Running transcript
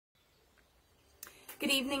Good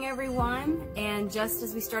evening, everyone. And just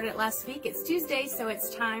as we started last week, it's Tuesday, so it's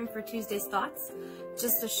time for Tuesday's Thoughts.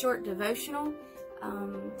 Just a short devotional.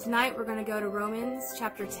 Tonight we're going to go to Romans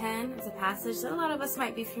chapter 10. It's a passage that a lot of us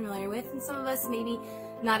might be familiar with, and some of us maybe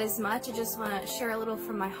not as much. I just want to share a little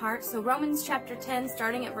from my heart. So Romans chapter 10,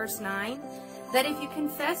 starting at verse 9, that if you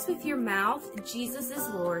confess with your mouth Jesus is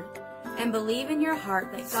Lord, and believe in your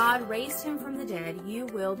heart that God raised him from the dead, you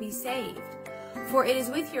will be saved. For it is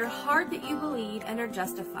with your heart that you believe and are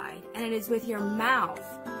justified, and it is with your mouth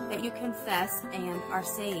that you confess and are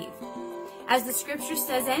saved. As the scripture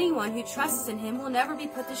says, anyone who trusts in him will never be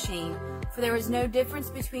put to shame, for there is no difference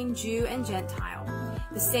between Jew and Gentile.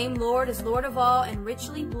 The same Lord is Lord of all and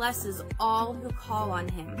richly blesses all who call on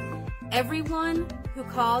him. Everyone who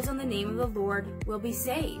calls on the name of the Lord will be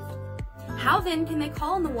saved. How then can they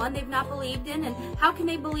call on the one they've not believed in? And how can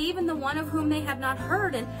they believe in the one of whom they have not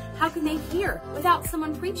heard? And how can they hear without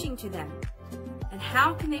someone preaching to them? And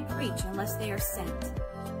how can they preach unless they are sent?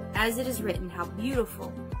 As it is written, how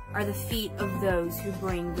beautiful are the feet of those who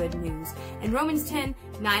bring good news. In Romans 10,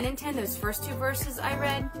 9 and 10, those first two verses I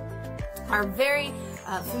read are very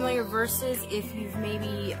familiar verses if you've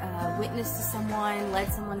maybe witnessed to someone,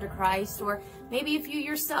 led someone to Christ, or maybe if you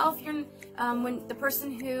yourself, when the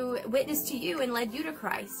person who witnessed to you and led you to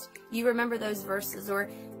Christ, you remember those verses. Or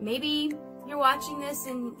maybe you're watching this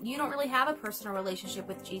and you don't really have a personal relationship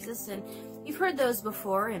with Jesus and you've heard those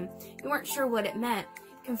before and you weren't sure what it meant.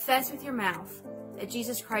 Confess with your mouth that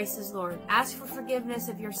Jesus Christ is Lord. Ask for forgiveness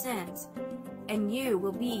of your sins, and you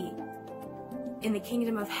will be in the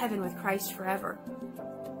kingdom of heaven with Christ forever.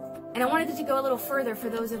 And I wanted to go a little further for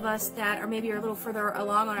those of us that are maybe a little further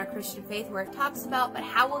along on our Christian faith, where it talks about, but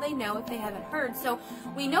how will they know if they haven't heard? So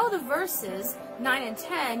we know the verses 9 and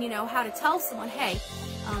 10, how to tell someone, hey,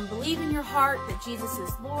 believe in your heart that Jesus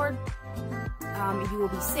is Lord. You will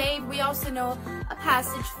be saved. We also know a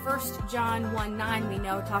passage, 1 John 1:9, we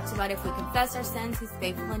know talks about if we confess our sins, he's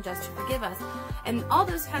faithful and just to forgive us. And all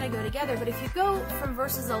those kind of go together. But if you go from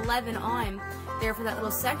verses 11 on there for that little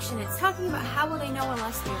section, it's talking about how will they know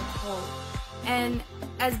unless they are told. And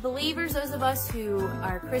as believers, those of us who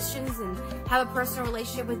are Christians and have a personal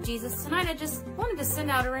relationship with Jesus, tonight I just wanted to send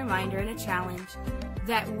out a reminder and a challenge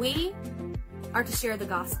that we are to share the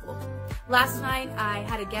gospel. Last night I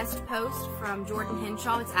had a guest post from Jordan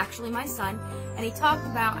Henshaw. It's actually my son, and he talked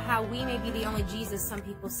about how we may be the only Jesus some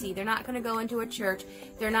people see. They're not going to go into a church.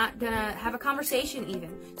 They're not going to have a conversation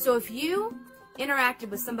even. So if you interacted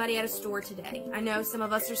with somebody at a store today, I know some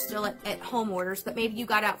of us are still at home orders, but maybe you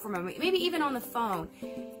got out for a moment, maybe even on the phone.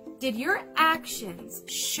 Did your actions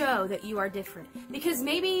show that you are different? Because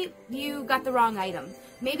maybe you got the wrong item.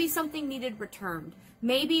 Maybe something needed returned.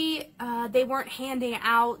 Maybe they weren't handing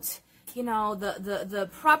out, the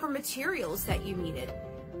proper materials that you needed.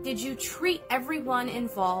 Did you treat everyone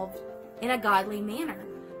involved in a godly manner?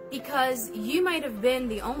 Because you might have been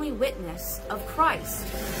the only witness of Christ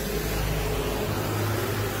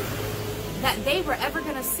that they were ever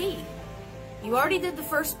going to see. You already did the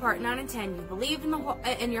first part, 9 and 10. You believed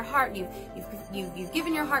in your heart. You've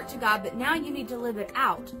given your heart to God, but now you need to live it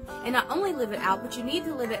out. And not only live it out, but you need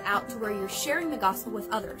to live it out to where you're sharing the gospel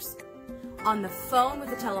with others. On the phone with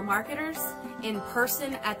the telemarketers, in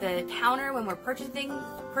person at the counter when we're purchasing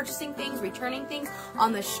things, returning things,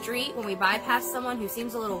 on the street when we bypass someone who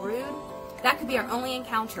seems a little rude. That could be our only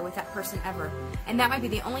encounter with that person ever. And that might be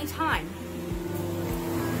the only time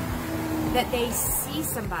that they see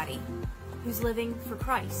somebody who's living for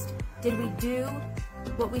Christ. Did we do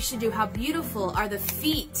what we should do? How beautiful are the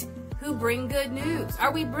feet who bring good news?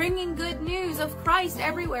 Are we bringing good news of Christ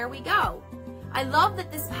everywhere we go? I love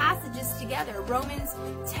that this passage is together. Romans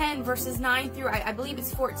 10 verses 9 through, I believe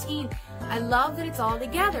it's 14. I love that it's all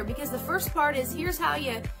together, because the first part is, here's how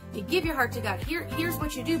you give your heart to God. Here's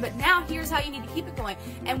what you do, but now here's how you need to keep it going.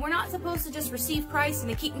 And we're not supposed to just receive Christ and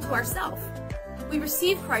to keep him to ourselves. We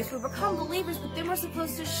receive Christ, we become believers, but then we're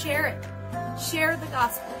supposed to share it. Share the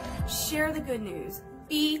gospel. Share the good news.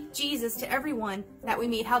 Be Jesus to everyone that we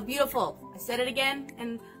meet. How beautiful. I said it again,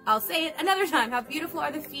 and I'll say it another time. How beautiful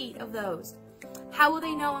are the feet of those. How will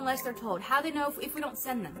they know unless they're told? How do they know if we don't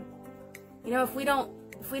send them? If we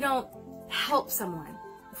don't help someone,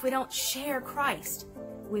 if we don't share Christ,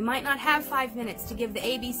 we might not have 5 minutes to give the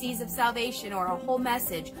ABCs of salvation or a whole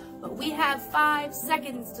message, but we have 5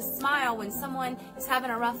 seconds to smile when someone is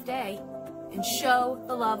having a rough day and show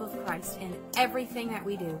the love of Christ in everything that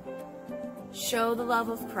we do. Show the love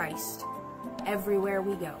of Christ everywhere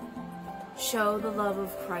we go. Show the love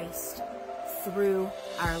of Christ through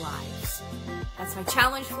our lives. That's my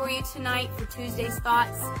challenge for you tonight for Tuesday's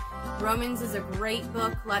Thoughts. Romans is a great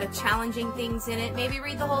book, a lot of challenging things in it. Maybe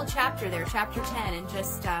read the whole chapter there, chapter 10, and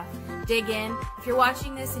just dig in. If you're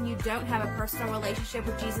watching this and you don't have a personal relationship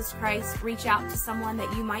with Jesus Christ, reach out to someone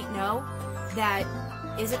that you might know that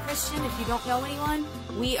is a Christian. If you don't know anyone,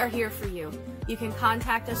 we are here for you. You can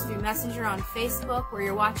contact us through Messenger on Facebook where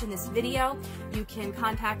you're watching this video. You can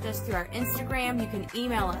contact us through our Instagram. You can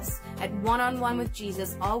email us at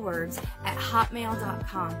oneononewithjesus, all words, at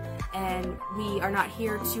hotmail.com. And we are not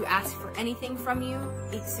here to ask for anything from you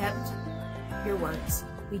except your words.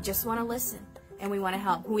 We just want to listen and we want to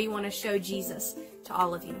help. We want to show Jesus to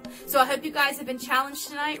all of you. So I hope you guys have been challenged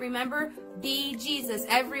tonight. Remember, be Jesus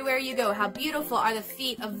everywhere you go. How beautiful are the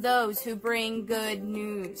feet of those who bring good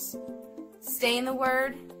news. Stay in the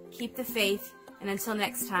Word, keep the faith, and until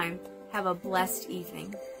next time, have a blessed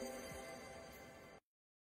evening.